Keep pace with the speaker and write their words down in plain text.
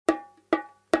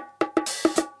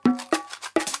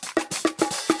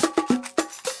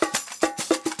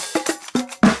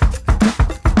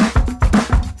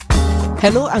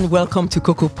Hello and welcome to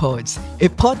Cocoa Pods, a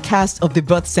podcast of the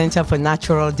Birth Center for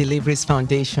Natural Deliveries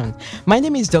Foundation. My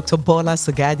name is Dr. Bola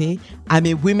Sogade. I'm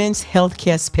a women's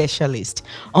healthcare specialist.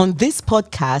 On this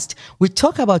podcast, we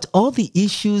talk about all the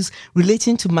issues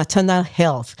relating to maternal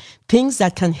health, things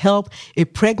that can help a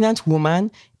pregnant woman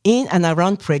in and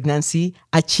around pregnancy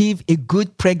achieve a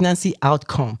good pregnancy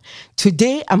outcome.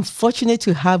 Today, I'm fortunate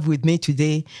to have with me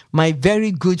today my very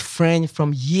good friend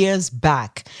from years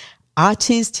back,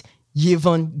 artist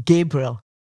Yvonne Gabriel.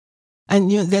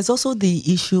 And there's also the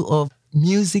issue of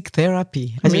music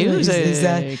therapy. I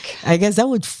guess that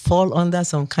would fall under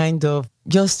some kind of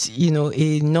just,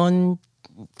 a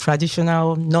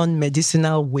non-traditional,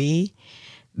 non-medicinal way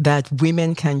that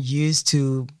women can use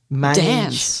to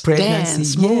manage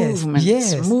pregnancy.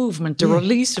 Movement, the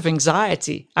release of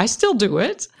anxiety. I still do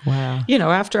it. Wow.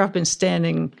 After I've been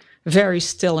standing very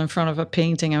still in front of a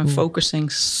painting and focusing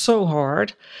so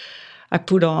hard, I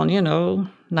put on,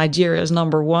 Nigeria's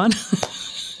number one.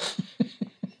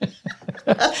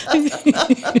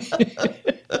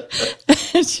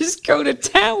 And just go to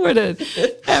town with it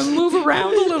and move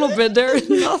around a little bit. There is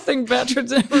nothing better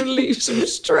than relieve some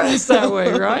stress that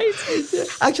way, right?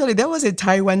 Actually, there was a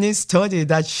Taiwanese study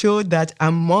that showed that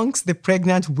amongst the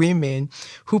pregnant women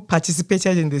who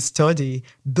participated in the study,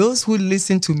 those who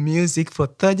listened to music for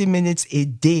 30 minutes a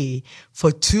day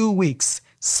for 2 weeks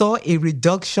saw a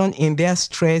reduction in their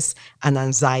stress and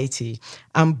anxiety.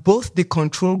 And both the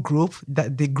control group,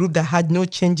 the group that had no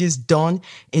changes done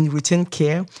in routine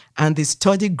care, and the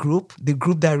study group, the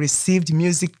group that received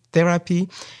music therapy,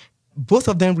 both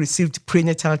of them received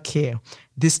prenatal care.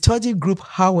 The study group,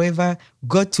 however,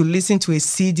 got to listen to a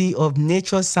CD of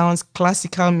nature sounds,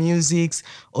 classical musics,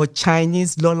 or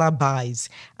Chinese lullabies.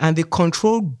 And the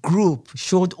control group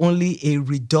showed only a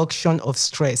reduction of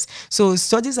stress. So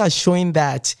studies are showing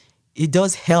that it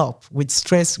does help with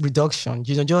stress reduction.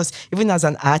 Just even as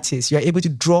an artist, you're able to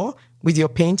draw with your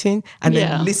painting and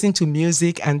then listen to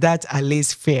music, and that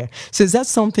allays fear. So is that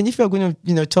something, if you're going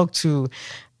to, talk to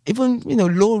even,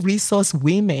 low resource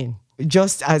women,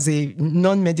 just as a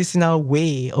non-medicinal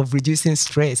way of reducing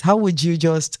stress, how would you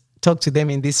just talk to them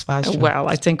in this fashion? Well,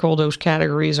 I think all those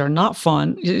categories are not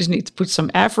fun. You just need to put some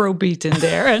Afrobeat in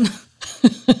there and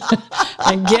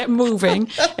and get moving.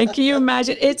 And can you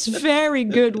imagine? It's very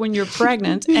good when you're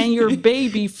pregnant and your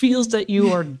baby feels that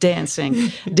you are dancing.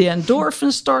 The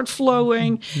endorphins start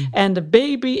flowing and the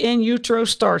baby in utero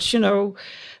starts,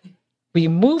 we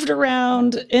moved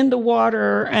around in the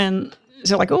water, and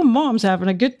so like, oh, mom's having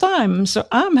a good time, so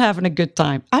I'm having a good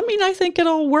time. I think it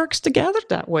all works together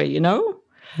that way,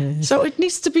 Yes. So it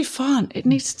needs to be fun. You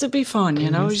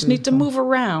just need to move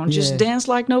around, just dance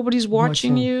like nobody's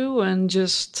watching you, and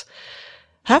just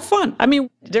have fun.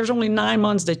 There's only 9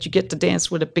 months that you get to dance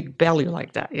with a big belly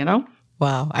like that,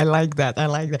 Wow, I like that.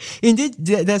 Indeed,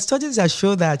 there are studies that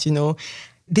show that,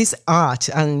 this art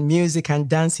and music and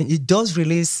dancing, it does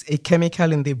release a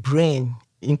chemical in the brain,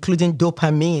 including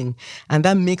dopamine, and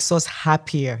that makes us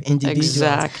happier individuals.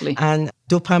 Exactly. And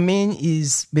dopamine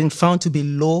is been found to be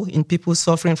low in people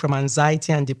suffering from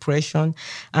anxiety and depression.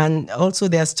 And also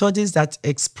there are studies that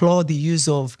explore the use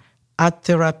of art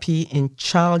therapy in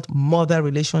child-mother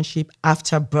relationship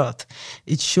after birth.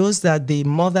 It shows that the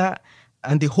mother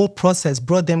and the whole process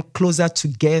brought them closer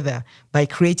together by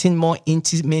creating more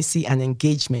intimacy and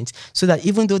engagement, so that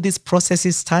even though this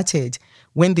processes started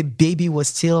when the baby was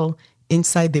still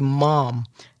inside the mom,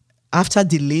 after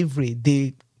delivery,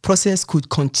 the process could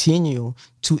continue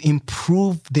to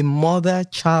improve the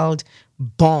mother-child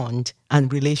bond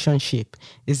and relationship.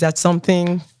 Is that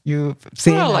something you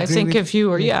say? Well, I think if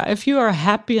you are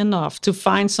happy enough to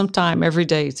find some time every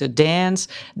day to dance,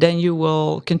 then you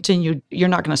will continue. You're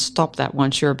not going to stop that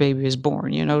once your baby is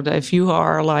born. That if you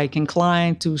are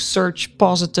inclined to search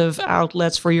positive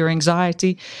outlets for your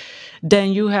anxiety,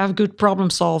 then you have good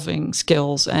problem-solving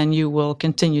skills, and you will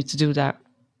continue to do that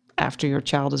after your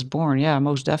child is born. Yeah,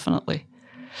 most definitely.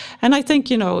 And I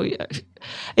think,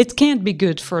 it can't be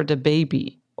good for the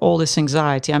baby, all this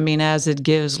anxiety. As it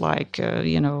gives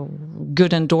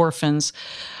good endorphins,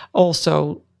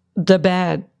 also the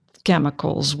bad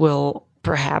chemicals will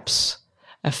perhaps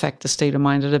affect the state of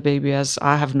mind of the baby, as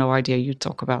I have no idea. You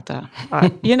talk about that.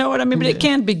 You know what I mean? But it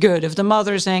can't be good. If the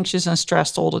mother is anxious and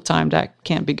stressed all the time, that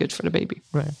can't be good for the baby.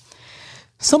 Right.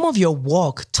 Some of your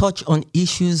work touch on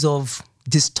issues of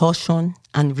distortion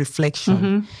and reflection.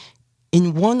 Mm-hmm.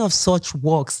 In one of such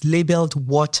works labeled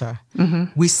Water,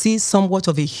 we see somewhat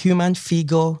of a human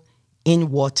figure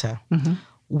in water. Mm-hmm.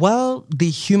 While the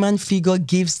human figure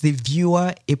gives the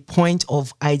viewer a point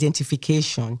of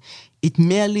identification, it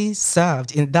merely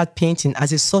served in that painting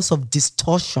as a source of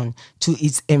distortion to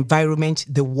its environment,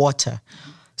 the water.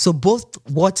 So both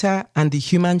water and the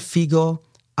human figure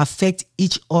affect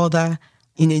each other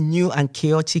in a new and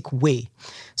chaotic way.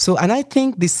 So, and I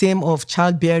think the same of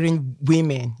childbearing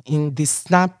women in the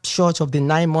snapshot of the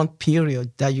 9-month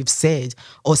period that you've said,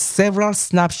 or several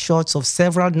snapshots of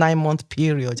several 9-month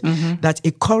periods, that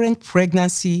a current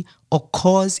pregnancy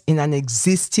occurs in an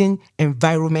existing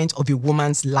environment of a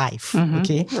woman's life.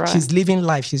 Okay, right. She's living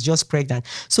life. She's just pregnant.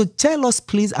 So tell us,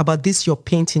 please, about this your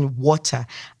painting, Water,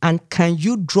 and can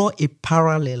you draw a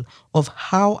parallel of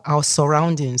how our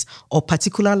surroundings or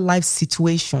particular life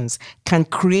situations can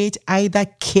create either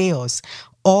chaos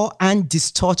and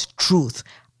distort truth,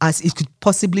 as it could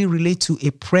possibly relate to a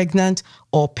pregnant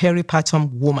or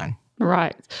peripartum woman?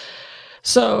 Right.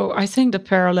 So I think the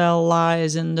parallel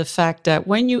lies in the fact that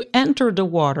when you enter the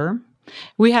water,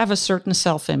 we have a certain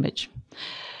self-image.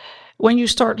 When you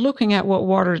start looking at what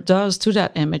water does to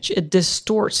that image, it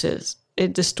distorts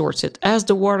it. As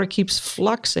the water keeps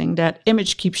fluxing, that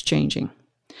image keeps changing.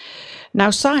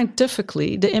 Now,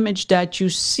 scientifically, the image that you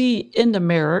see in the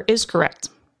mirror is correct.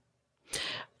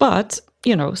 But,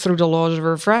 through the laws of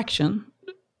refraction,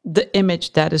 the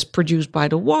image that is produced by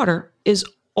the water is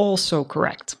also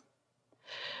correct.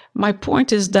 My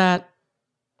point is that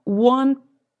one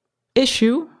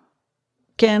issue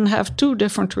can have two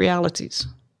different realities.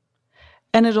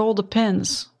 And it all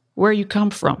depends where you come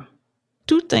from.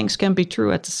 Two things can be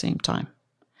true at the same time.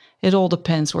 It all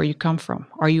depends where you come from.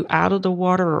 Are you out of the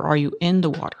water or are you in the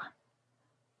water?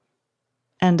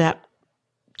 And that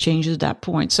changes that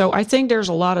point. So I think there's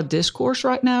a lot of discourse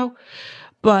right now,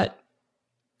 but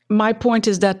my point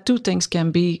is that two things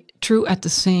can be true at the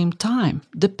same time,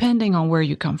 depending on where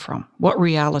you come from, what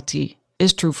reality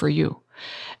is true for you.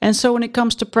 And so when it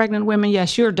comes to pregnant women,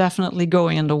 yes, you're definitely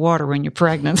going in the water when you're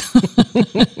pregnant.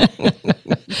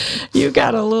 You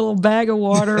got a little bag of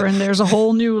water and there's a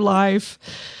whole new life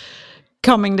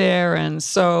coming there. And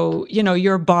so,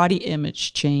 your body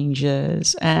image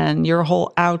changes and your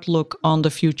whole outlook on the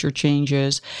future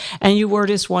changes. And you were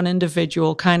this one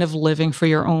individual kind of living for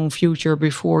your own future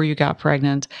before you got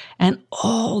pregnant. And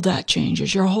all that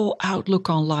changes. Your whole outlook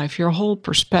on life, your whole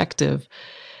perspective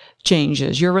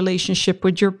changes. Your relationship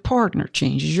with your partner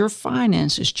changes. Your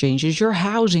finances changes. Your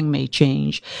housing may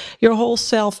change. Your whole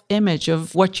self-image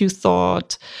of what you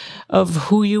thought of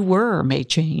who you were may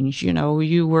change.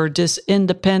 You were this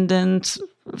independent,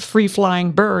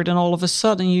 free-flying bird, and all of a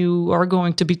sudden you are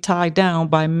going to be tied down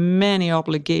by many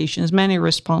obligations, many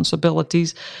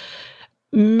responsibilities,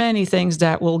 many things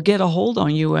that will get a hold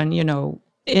on you and,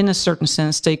 in a certain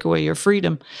sense, take away your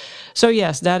freedom. So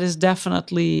yes, that is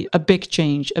definitely a big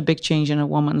change in a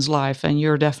woman's life. And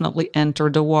you're definitely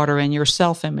entered the water and your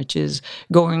self-image is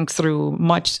going through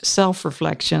much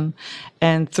self-reflection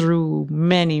and through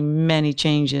many, many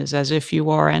changes as if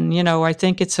you are. And, I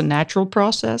think it's a natural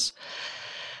process.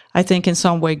 I think in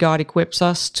some way God equips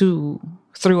us through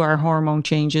our hormone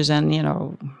changes and,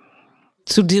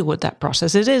 to deal with that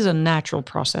process. It is a natural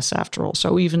process after all.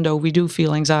 So even though we do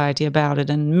feel anxiety about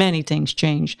it and many things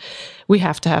change, we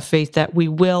have to have faith that we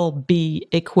will be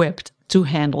equipped to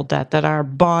handle that our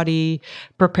body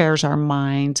prepares our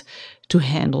mind to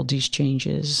handle these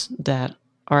changes that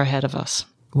are ahead of us.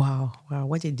 Wow,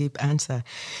 what a deep answer.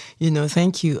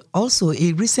 Thank you. Also,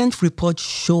 a recent report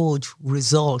showed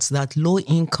results that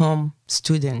low-income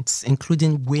students,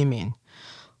 including women,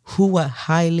 who were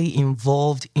highly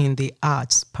involved in the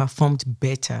arts performed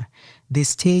better. They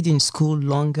stayed in school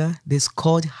longer, they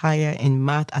scored higher in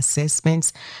math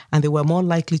assessments, and they were more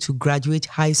likely to graduate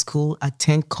high school,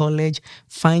 attend college,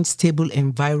 find stable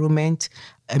employment,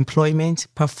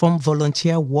 perform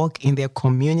volunteer work in their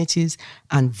communities,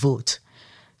 and vote.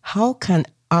 How can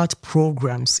art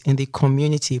programs in the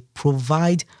community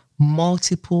provide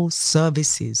multiple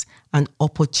services and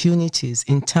opportunities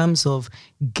in terms of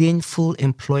gainful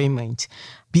employment,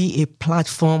 be a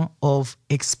platform of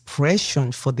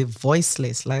expression for the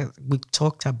voiceless, like we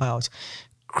talked about,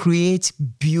 create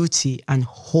beauty and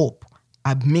hope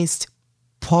amidst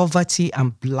poverty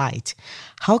and blight?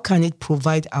 How can it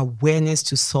provide awareness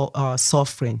to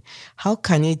suffering? How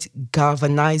can it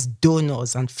galvanize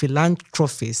donors and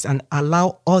philanthropists and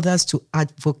allow others to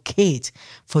advocate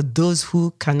for those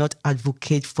who cannot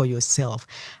advocate for yourself?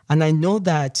 And I know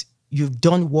that you've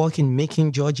done work in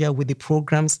Making Georgia with the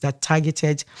programs that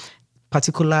targeted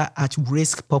particular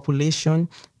at-risk population,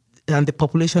 and the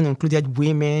population included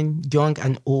women, young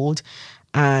and old,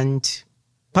 and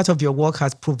part of your work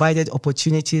has provided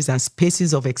opportunities and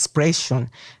spaces of expression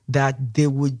that they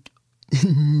would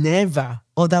never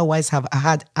otherwise have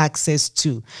had access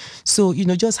to. So,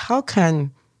 just how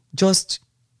can just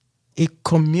a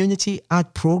community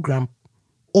art program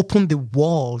open the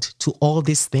world to all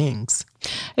these things?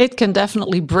 It can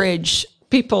definitely bridge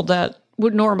people that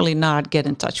would normally not get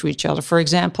in touch with each other. For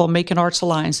example, Macon Arts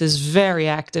Alliance is very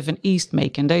active in East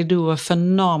Macon. They do a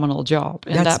phenomenal job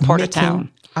in that part of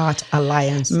town. Art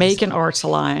Alliance. Macon Arts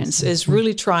Alliance is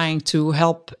really trying to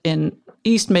help in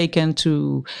East Macon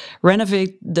to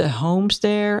renovate the homes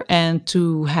there and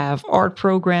to have art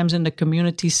programs in the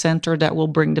community center that will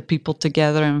bring the people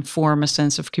together and form a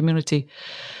sense of community.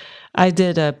 I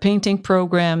did a painting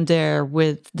program there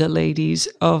with the ladies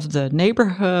of the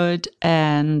neighborhood,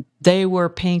 and they were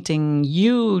painting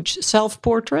huge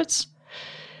self-portraits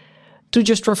to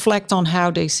just reflect on how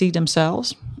they see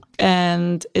themselves.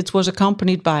 And it was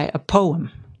accompanied by a poem.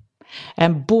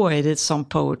 And boy, did some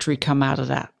poetry come out of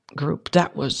that group.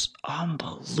 That was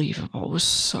unbelievable. It was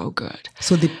so good.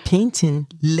 So the painting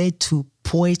led to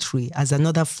poetry as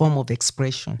another form of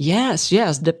expression. Yes.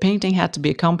 The painting had to be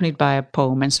accompanied by a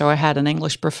poem. And so I had an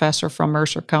English professor from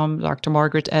Mercer come, Dr.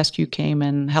 Margaret Eskew, came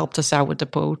and helped us out with the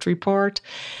poetry part.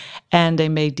 And they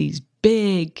made these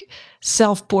big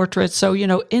self-portraits. So,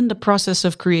 in the process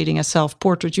of creating a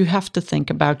self-portrait, you have to think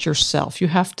about yourself. You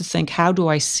have to think, how do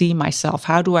I see myself?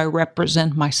 How do I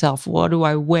represent myself? What do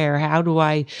I wear? How do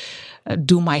I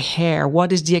do my hair?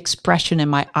 What is the expression in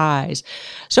my eyes?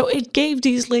 So it gave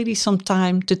these ladies some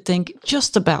time to think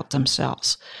just about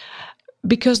themselves,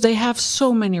 because they have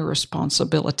so many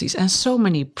responsibilities and so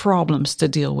many problems to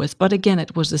deal with. But again,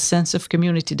 it was the sense of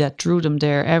community that drew them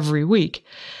there every week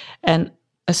and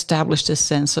established a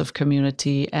sense of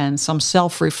community and some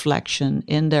self-reflection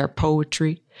in their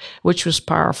poetry, which was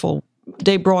powerful.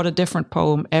 They brought a different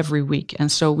poem every week.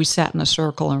 And so we sat in a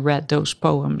circle and read those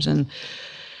poems. And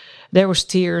there was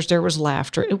tears, there was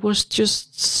laughter. It was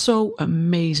just so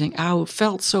amazing. I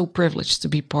felt so privileged to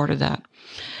be part of that.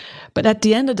 But at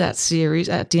the end of that series,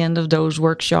 at the end of those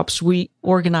workshops, we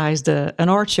organized an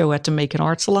art show at the Macon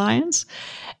Arts Alliance.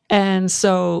 And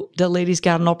so the ladies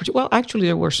got an opportunity. Well, actually,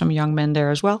 there were some young men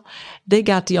there as well. They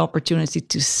got the opportunity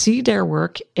to see their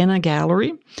work in a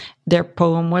gallery. Their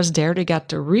poem was there. They got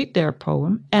to read their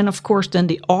poem. And of course, then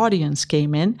the audience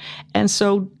came in. And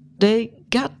so they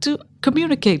got to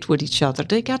communicate with each other.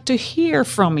 They got to hear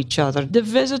from each other. The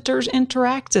visitors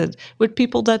interacted with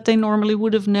people that they normally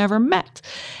would have never met.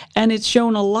 And it's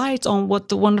shown a light on what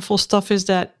the wonderful stuff is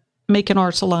that Macon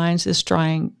Arts Alliance is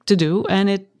trying to do. And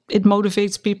it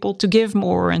motivates people to give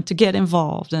more and to get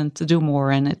involved and to do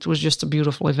more. And it was just a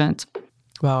beautiful event.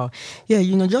 Wow. Yeah,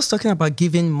 just talking about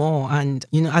giving more. And,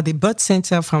 at the Birth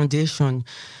Center Foundation,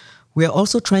 we're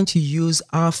also trying to use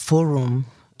our forum,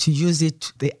 to use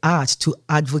the art, to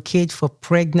advocate for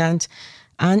pregnant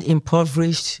and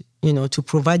impoverished, to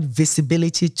provide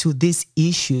visibility to these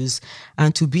issues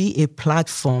and to be a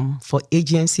platform for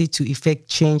agency to effect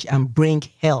change and bring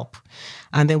help.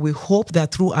 And then we hope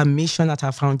that through our mission at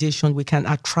our foundation, we can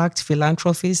attract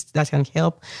philanthropists that can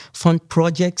help fund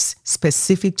projects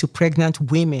specific to pregnant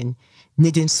women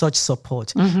needing such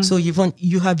support. Mm-hmm. So Yvonne,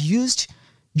 you have used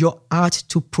your art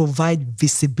to provide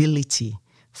visibility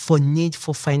for need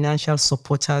for financial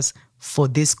supporters for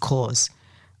this cause.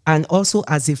 And also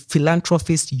as a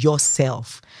philanthropist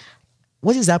yourself,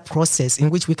 what is that process in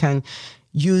which we can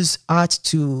use art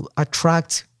to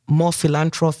attract more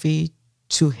philanthropy,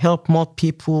 to help more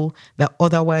people that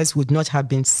otherwise would not have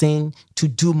been seen to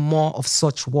do more of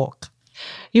such work?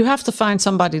 You have to find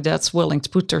somebody that's willing to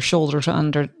put their shoulders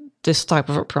under this type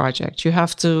of a project. You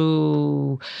have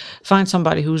to find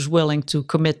somebody who's willing to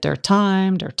commit their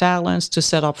time, their talents, to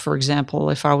set up, for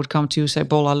example, if I would come to you and say,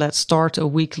 Bola, let's start a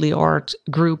weekly art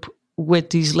group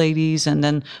with these ladies. And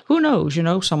then who knows,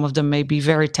 some of them may be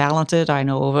very talented. I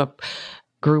know of a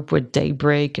group with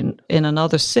Daybreak in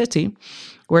another city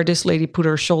where this lady put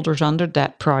her shoulders under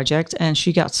that project, and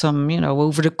she got some,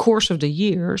 over the course of the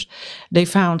years, they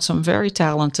found some very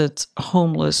talented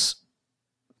homeless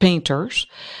painters,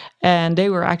 and they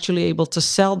were actually able to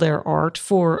sell their art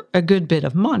for a good bit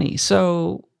of money.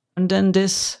 So, and then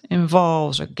this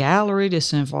involves a gallery,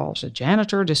 this involves a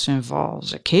janitor, this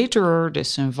involves a caterer,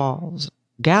 this involves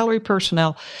gallery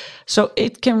personnel. So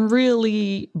it can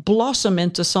really blossom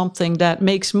into something that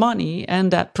makes money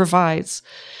and that provides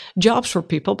jobs for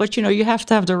people. But, you have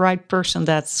to have the right person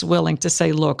that's willing to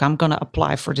say, look, I'm going to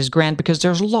apply for this grant, because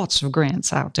there's lots of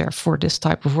grants out there for this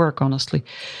type of work, honestly,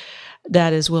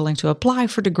 that is willing to apply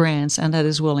for the grants and that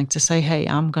is willing to say, hey,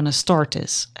 I'm going to start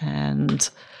this. And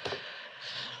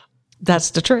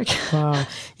that's the trick. Wow.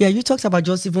 Yeah, you talked about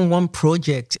just even one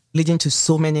project leading to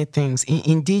so many things.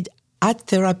 Indeed, art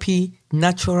therapy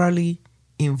naturally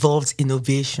involves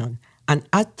innovation, and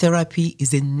art therapy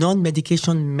is a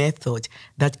non-medication method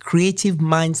that creative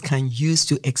minds can use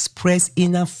to express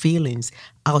inner feelings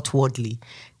outwardly,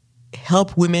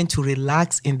 help women to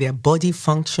relax in their body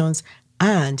functions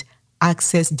and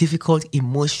access difficult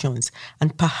emotions,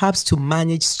 and perhaps to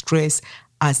manage stress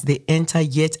as they enter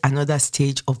yet another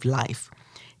stage of life.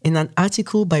 In an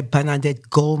article by Bernadette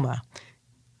Goldmer,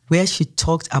 where she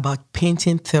talked about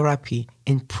painting therapy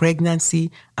in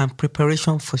pregnancy and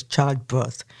preparation for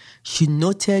childbirth, she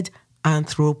noted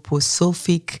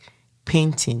anthroposophic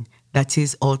painting, that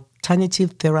is,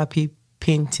 alternative therapy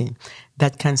painting,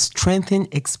 that can strengthen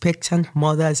expectant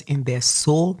mothers in their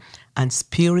soul and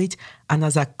spirit and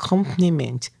as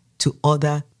accompaniment to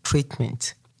other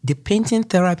treatment. The painting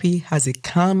therapy has a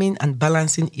calming and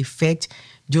balancing effect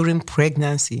during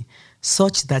pregnancy,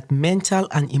 such that mental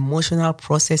and emotional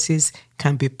processes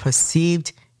can be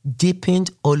perceived,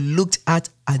 deepened, or looked at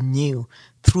anew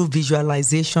through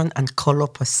visualization and color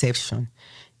perception.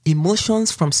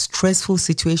 Emotions from stressful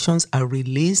situations are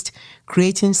released,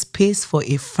 creating space for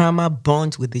a firmer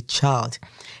bond with the child.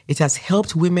 It has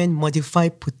helped women modify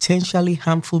potentially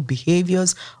harmful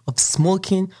behaviors of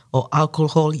smoking or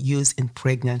alcohol use in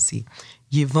pregnancy.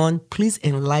 Yvonne, please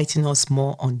enlighten us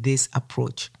more on this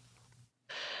approach.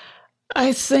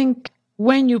 I think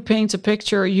when you paint a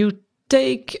picture, you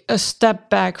take a step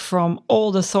back from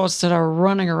all the thoughts that are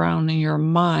running around in your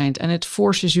mind, and it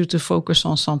forces you to focus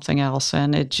on something else.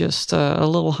 And it just a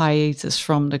little hiatus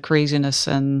from the craziness,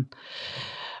 and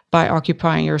by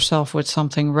occupying yourself with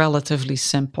something relatively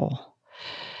simple.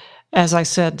 As I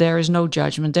said, there is no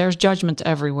judgment. There's judgment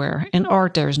everywhere. In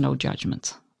art, there is no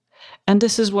judgment. And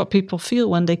this is what people feel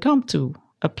when they come to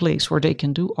a place where they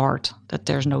can do art, that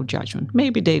there's no judgment.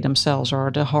 Maybe they themselves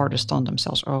are the hardest on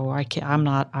themselves. Oh, I can't, I'm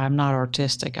not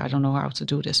artistic. I don't know how to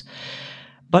do this.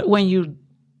 But when you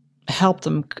help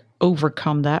them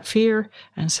overcome that fear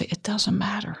and say, it doesn't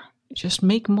matter. Just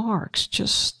make marks.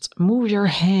 Just move your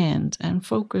hand and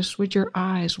focus with your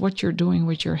eyes what you're doing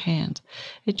with your hand.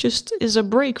 It just is a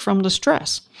break from the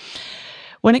stress.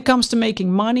 When it comes to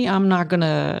making money, I'm not going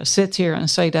to sit here and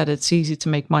say that it's easy to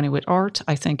make money with art.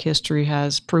 I think history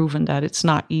has proven that it's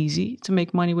not easy to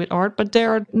make money with art, but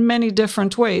there are many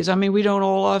different ways. I mean, we don't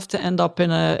all have to end up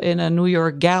in a New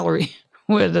York gallery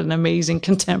with an amazing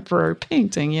contemporary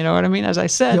painting. You know what I mean? As I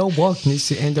said, your work needs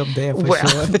to end up there for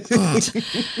sure.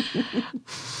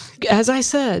 As I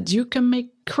said, you can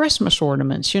make Christmas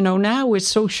ornaments. You know, now with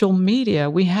social media,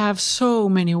 we have so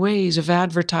many ways of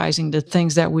advertising the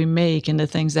things that we make and the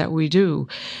things that we do.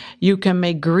 You can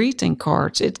make greeting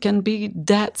cards. It can be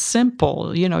that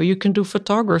simple. You know, you can do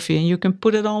photography and you can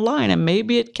put it online, and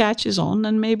maybe it catches on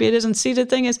and maybe it isn't. See, the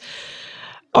thing is,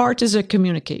 art is a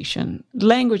communication.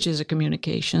 Language is a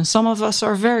communication. Some of us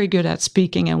are very good at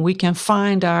speaking, and we can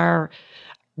find our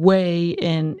way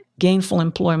in gainful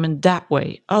employment that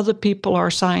way. Other people are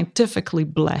scientifically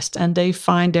blessed and they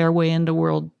find their way in the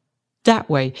world that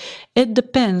way. It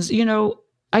depends. You know,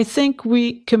 I think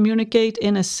we communicate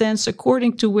in a sense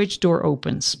according to which door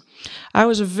opens. I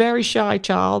was a very shy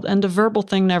child, and the verbal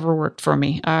thing never worked for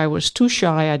me. I was too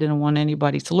shy. I didn't want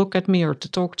anybody to look at me or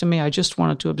to talk to me. I just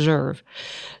wanted to observe.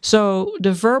 So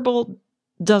the verbal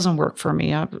doesn't work for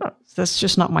me. That's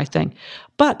just not my thing.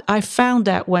 But I found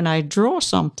that when I draw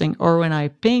something or when I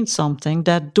paint something,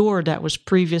 that door that was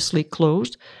previously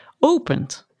closed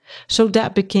opened. So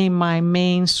that became my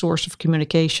main source of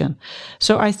communication.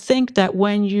 So I think that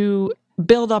when you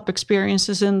build up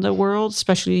experiences in the world,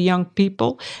 especially young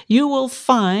people, you will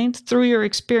find through your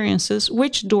experiences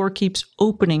which door keeps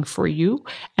opening for you.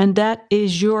 And that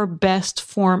is your best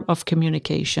form of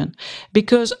communication.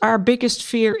 Because our biggest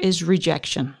fear is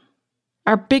rejection.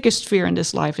 Our biggest fear in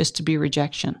this life is to be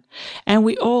rejection. And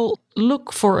we all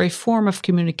look for a form of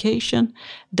communication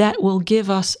that will give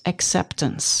us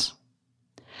acceptance.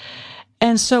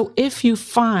 And so if you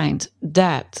find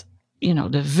that, you know,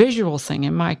 the visual thing,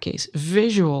 in my case,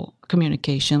 visual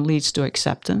communication leads to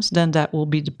acceptance, then that will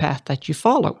be the path that you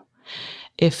follow.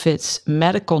 If it's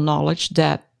medical knowledge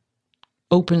that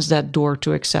opens that door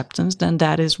to acceptance, then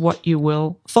that is what you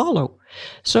will follow.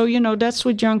 So, you know, that's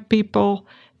with young people.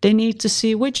 They need to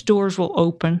see which doors will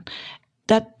open,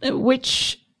 that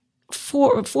which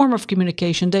form of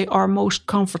communication they are most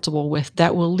comfortable with,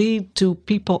 that will lead to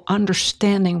people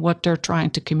understanding what they're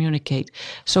trying to communicate,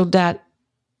 so that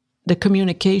the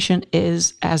communication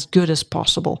is as good as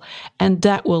possible. And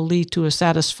that will lead to a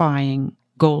satisfying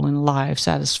goal in life,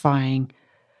 satisfying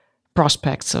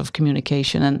prospects of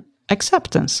communication and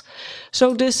acceptance.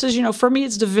 So this is, you know, for me,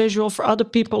 it's the visual. For other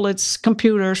people, it's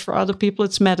computers. For other people,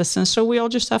 it's medicine. So we all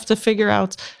just have to figure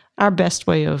out, our best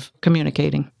way of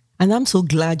communicating. And I'm so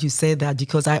glad you said that,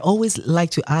 because I always like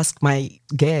to ask my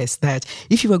guests that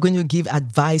if you were going to give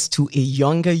advice to a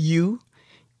younger you,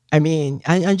 I mean,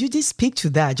 and you did speak to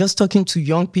that, just talking to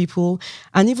young people.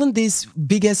 And even this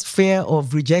biggest fear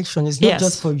of rejection is not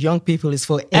just for young people, it's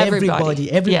for everybody.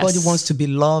 Everybody wants to be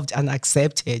loved and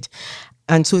accepted.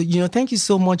 And so, thank you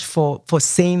so much for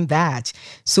saying that.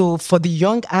 So for the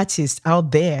young artists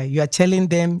out there, you are telling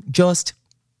them just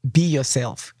be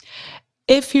yourself.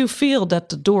 If you feel that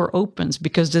the door opens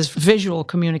because this visual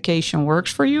communication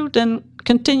works for you, then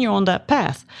continue on that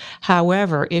path.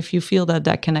 However, if you feel that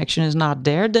that connection is not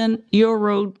there, then your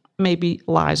road maybe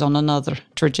lies on another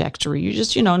trajectory. You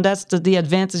just, and that's the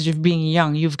advantage of being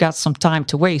young. You've got some time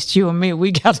to waste. You and me,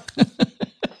 we got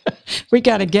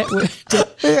to get with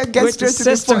the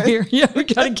system here. Yeah, we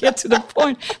got to get to the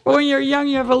point. But when you're young,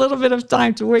 you have a little bit of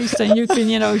time to waste, and you can,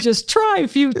 just try a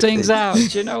few things out,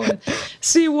 and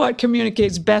see what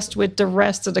communicates best with the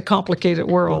rest of the complicated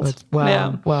world. Wow,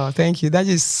 yeah. Wow, thank you. That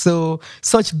is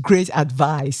such great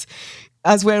advice.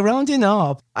 As we're rounding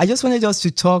up, I just wanted us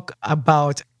to talk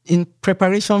about in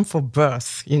preparation for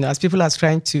birth, as people are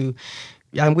trying to,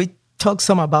 and we talked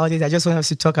some about it. I just want us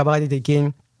to talk about it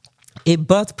again. A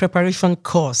birth preparation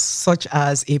course, such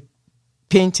as a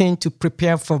painting to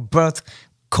prepare for birth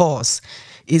course,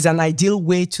 is an ideal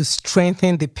way to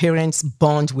strengthen the parents'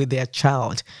 bond with their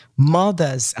child.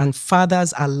 Mothers and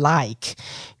fathers alike,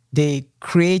 they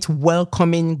create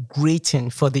welcoming greeting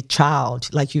for the child.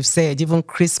 Like you said, even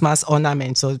Christmas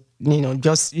ornaments or,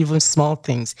 just even small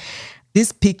things.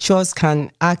 These pictures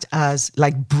can act as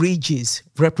like bridges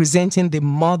representing the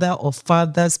mother or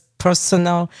father's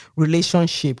personal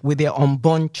relationship with their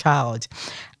unborn child.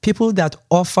 People that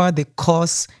offer the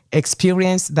course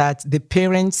experience that the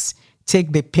parents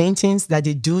take the paintings that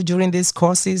they do during these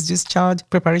courses, these child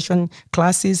preparation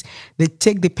classes, they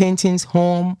take the paintings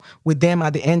home with them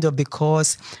at the end of the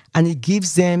course, and it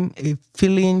gives them a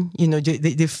feeling,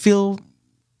 they feel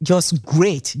just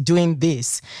great doing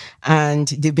this. And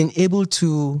they've been able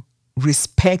to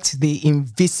respect the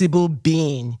invisible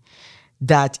being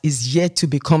that is yet to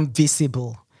become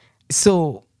visible.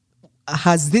 So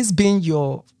has this been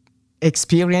your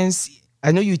experience?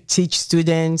 I know you teach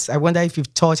students. I wonder if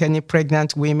you've taught any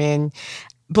pregnant women.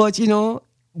 But,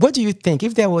 what do you think?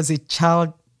 If there was a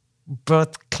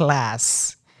childbirth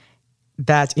class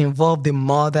that involved the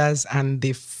mothers and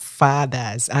the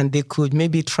fathers, and they could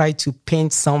maybe try to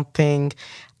paint something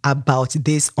about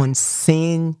this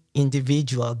unseen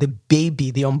individual, the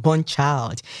baby, the unborn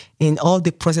child, in all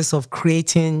the process of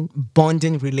creating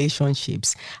bonding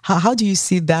relationships. How do you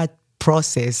see that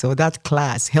process or that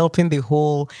class helping the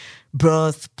whole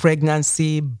birth,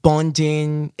 pregnancy,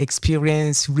 bonding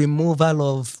experience, removal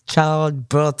of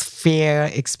childbirth fear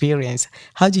experience?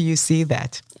 How do you see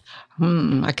that?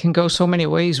 I can go so many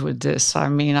ways with this. I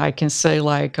mean, I can say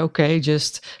like, okay,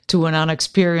 just to an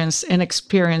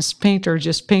inexperienced painter,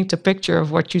 just paint a picture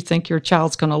of what you think your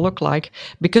child's going to look like,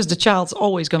 because the child's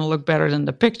always going to look better than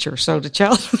the picture. So the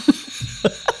child...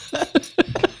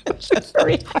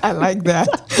 I like that.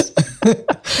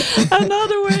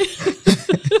 Another way,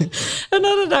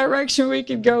 another direction we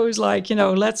could go is like,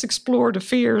 let's explore the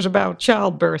fears about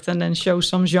childbirth, and then show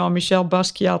some Jean-Michel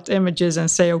Basquiat images and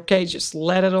say, okay, just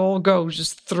let it all go.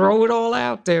 Just throw it all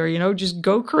out there, just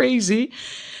go crazy.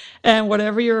 And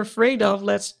whatever you're afraid of,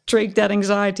 let's take that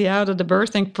anxiety out of the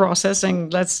birthing process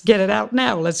and let's get it out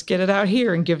now. Let's get it out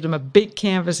here and give them a big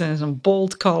canvas and some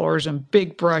bold colors and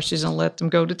big brushes and let them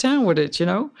go to town with it,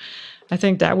 I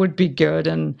think that would be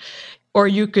good. Or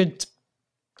you could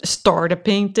start a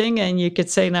painting and you could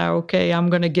say, now, okay,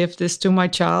 I'm going to give this to my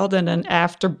child. And then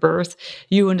after birth,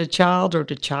 you and the child, or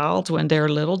the child, when they're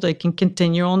little, they can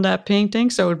continue on that painting.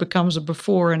 So it becomes a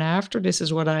before and after. This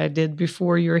is what I did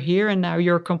before you're here. And now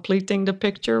you're completing the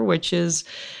picture, which is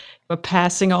a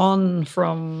passing on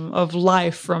of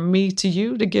life from me to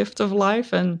you, the gift of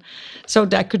life. And so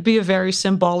that could be a very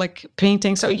symbolic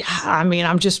painting. So yeah, I mean,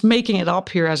 I'm just making it up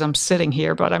here as I'm sitting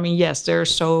here. But I mean, yes, there are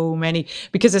so many,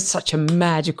 because it's such a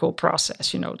magical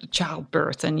process, the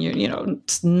childbirth, and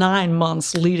it's 9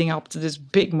 months leading up to this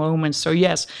big moment. So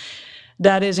yes,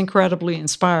 that is incredibly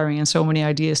inspiring, and so many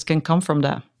ideas can come from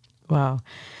that. Wow.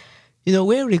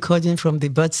 We're recording from the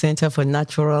Birth Center for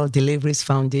Natural Deliveries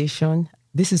Foundation.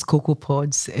 This is Cocoa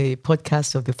Pods, a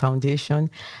podcast of the foundation,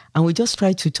 and we just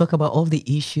try to talk about all the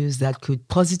issues that could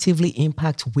positively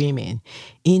impact women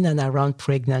in and around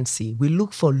pregnancy. We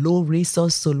look for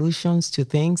low-resource solutions to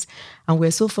things, and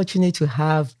we're so fortunate to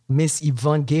have Miss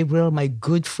Yvonne Gabriel, my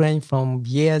good friend from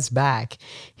years back,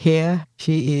 here.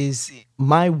 She is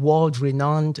my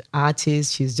world-renowned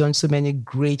artist. She's done so many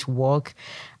great work.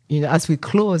 as we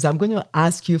close, I'm going to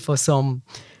ask you for some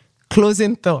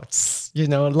closing thoughts.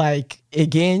 Like,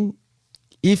 again,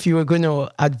 if you were going to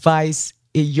advise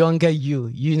a younger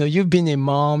you've been a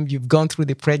mom, you've gone through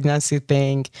the pregnancy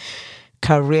thing,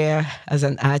 career as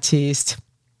an artist,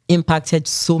 impacted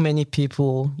so many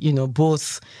people,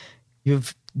 both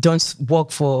you've done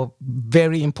work for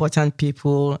very important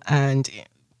people and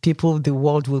people the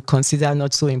world will consider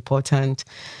not so important.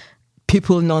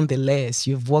 People nonetheless,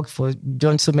 you've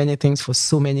done so many things for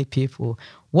so many people.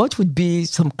 What would be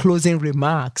some closing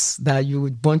remarks that you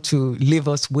would want to leave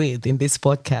us with in this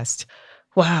podcast?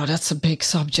 Wow, that's a big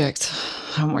subject.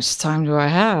 How much time do I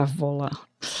have? Well,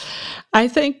 I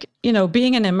think,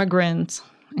 being an immigrant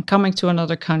and coming to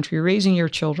another country, raising your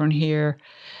children here,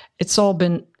 it's all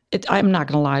been, I'm not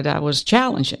going to lie, that was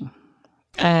challenging.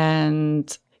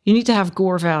 And you need to have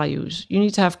core values. You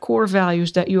need to have core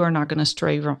values that you are not going to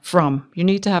stray from. You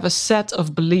need to have a set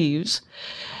of beliefs.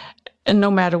 And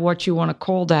no matter what you want to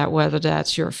call that, whether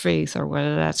that's your faith or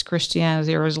whether that's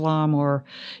Christianity or Islam, or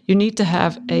you need to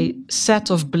have a set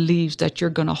of beliefs that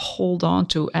you're going to hold on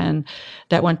to, and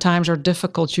that when times are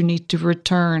difficult, you need to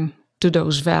return to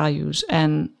those values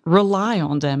and rely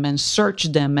on them and search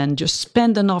them and just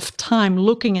spend enough time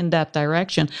looking in that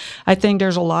direction. I think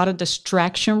there's a lot of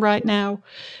distraction right now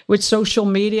with social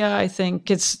media. I think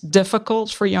it's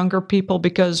difficult for younger people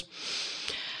because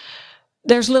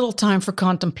there's little time for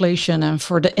contemplation and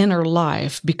for the inner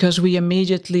life because we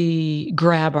immediately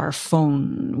grab our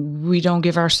phone. We don't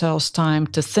give ourselves time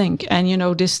to think. And,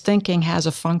 this thinking has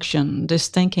a function. This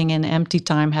thinking in empty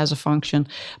time has a function.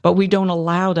 But we don't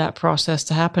allow that process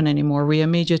to happen anymore. We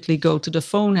immediately go to the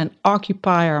phone and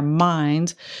occupy our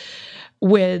mind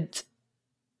with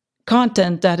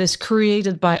content that is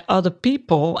created by other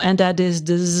people and that is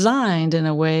designed in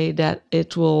a way that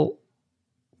it will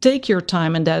take your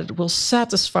time and that it will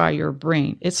satisfy your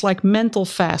brain. It's like mental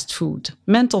fast food.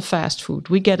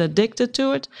 We get addicted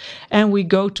to it and we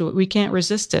go to it. We can't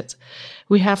resist it.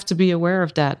 We have to be aware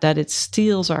of that it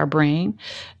steals our brain,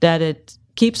 that it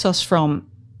keeps us from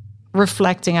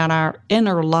reflecting on our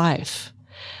inner life,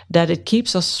 that it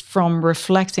keeps us from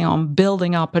reflecting on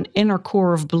building up an inner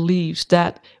core of beliefs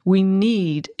that we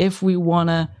need if we want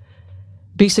to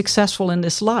be successful in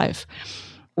this life.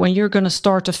 When you're going to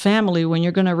start a family, when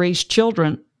you're going to raise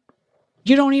children,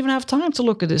 you don't even have time to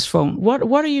look at this phone. What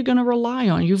are you going to rely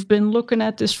on? You've been looking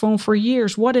at this phone for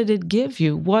years. What did it give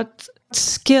you? What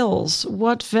skills,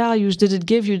 what values did it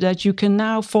give you that you can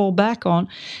now fall back on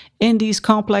in these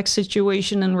complex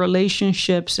situations and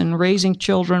relationships and raising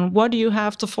children? What do you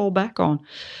have to fall back on?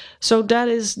 So that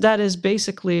is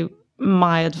basically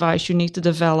my advice. You need to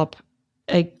develop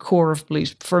a core of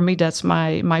beliefs. For me, that's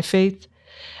my faith.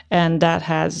 And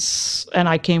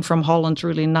I came from Holland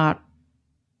really not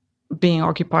being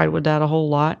occupied with that a whole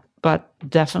lot, but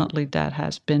definitely that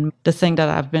has been the thing that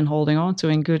I've been holding on to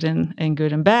in good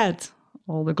and bad.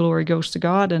 All the glory goes to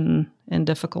God, and in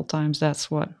difficult times, that's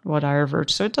what I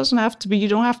revert. So it doesn't have to be, you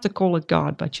don't have to call it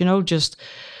God, but just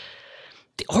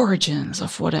the origins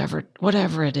of whatever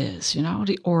it is,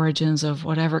 the origins of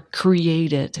whatever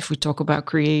created, if we talk about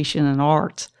creation and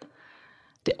art,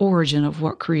 the origin of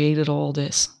what created all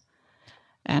this.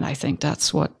 And I think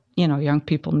that's what, young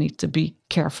people need to be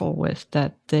careful with,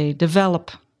 that they develop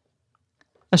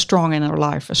a strong inner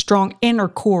life, a strong inner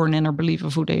core and inner belief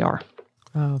of who they are.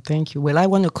 Oh, thank you. Well, I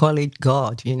want to call it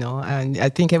God, and I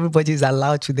think everybody's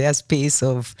allowed to their space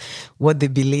of what they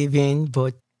believe in.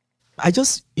 But I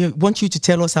just want you to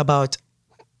tell us about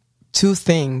two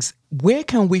things. Where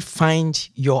can we find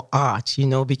your art?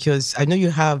 Because I know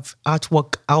you have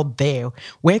artwork out there.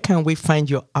 Where can we find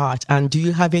your art? And do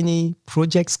you have any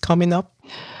projects coming up?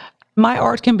 My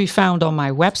art can be found on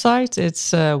my website.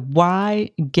 It's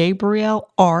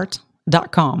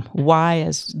ygabrielart.com. Y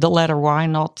as the letter Y,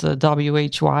 not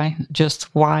WHY,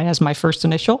 just Y as my first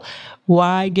initial.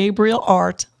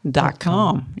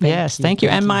 ygabrielart.com. Yes, thank you.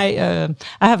 And I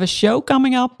have a show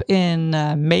coming up in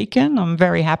Macon. I'm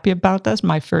very happy about that. It's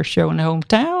my first show in the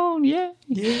hometown. Yeah.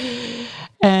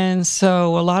 And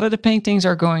so a lot of the paintings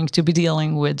are going to be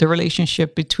dealing with the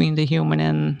relationship between the human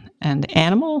and the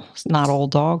animal. It's not all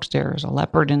dogs. There's a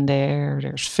leopard in there.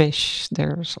 There's fish.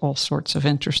 There's all sorts of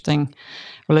interesting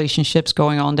relationships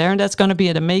going on there. And that's going to be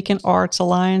at the Macon Arts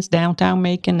Alliance, downtown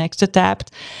Macon, next to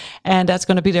Tapt. And that's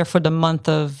going to be there for the month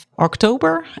of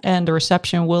October. And the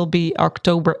reception will be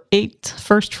October 8th,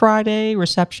 first Friday,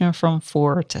 reception from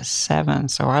 4 to 7.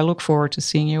 So I look forward to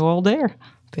seeing you all there.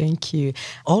 Thank you.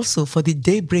 Also, for the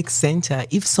Daybreak Center,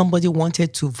 if somebody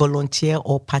wanted to volunteer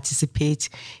or participate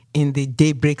in the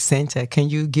Daybreak Center, can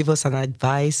you give us an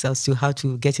advice as to how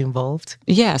to get involved?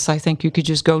 Yes, I think you could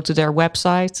just go to their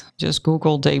website, just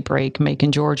Google Daybreak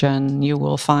Macon, Georgia, and you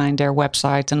will find their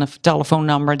website and a telephone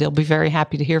number. They'll be very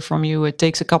happy to hear from you. It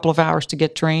takes a couple of hours to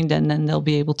get trained, and then they'll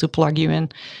be able to plug you in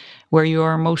where you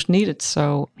are most needed.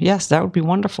 So, yes, that would be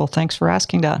wonderful. Thanks for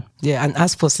asking that. Yeah, and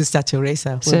as for Sister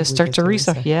Teresa. Sister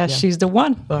Teresa, yeah, she's the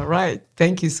one. All right.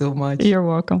 Thank you so much. You're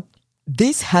welcome.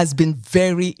 This has been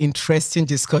very interesting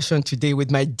discussion today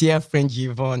with my dear friend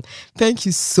Yvonne. Thank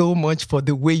you so much for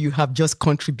the way you have just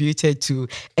contributed to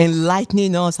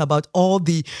enlightening us about all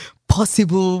the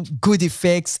possible good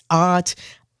effects art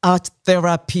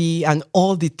therapy and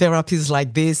all the therapies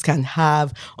like this can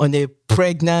have on a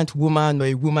pregnant woman or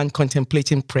a woman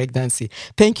contemplating pregnancy.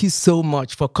 Thank you so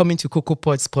much for coming to Cocoa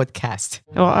Pods podcast.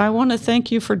 Well, I want to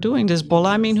thank you for doing this, Bola.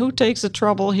 I mean, who takes the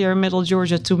trouble here in Middle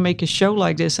Georgia to make a show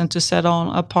like this and to set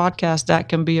on a podcast that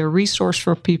can be a resource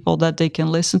for people that they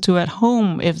can listen to at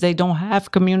home if they don't have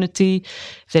community,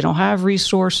 if they don't have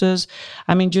resources?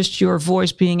 I mean, just your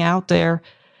voice being out there.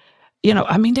 You know,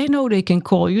 I mean, they know they can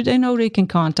call you, they know they can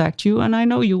contact you, and I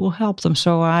know you will help them.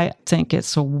 So I think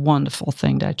it's a wonderful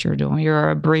thing that you're doing. You're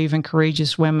a brave and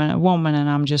courageous woman, and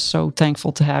I'm just so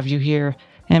thankful to have you here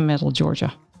in Middle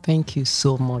Georgia. Thank you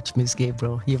so much, Ms.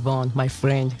 Gabriel. Yvonne, my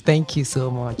friend, thank you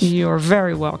so much. You're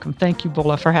very welcome. Thank you,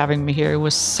 Bola, for having me here. It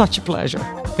was such a pleasure.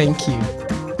 Thank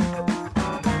you.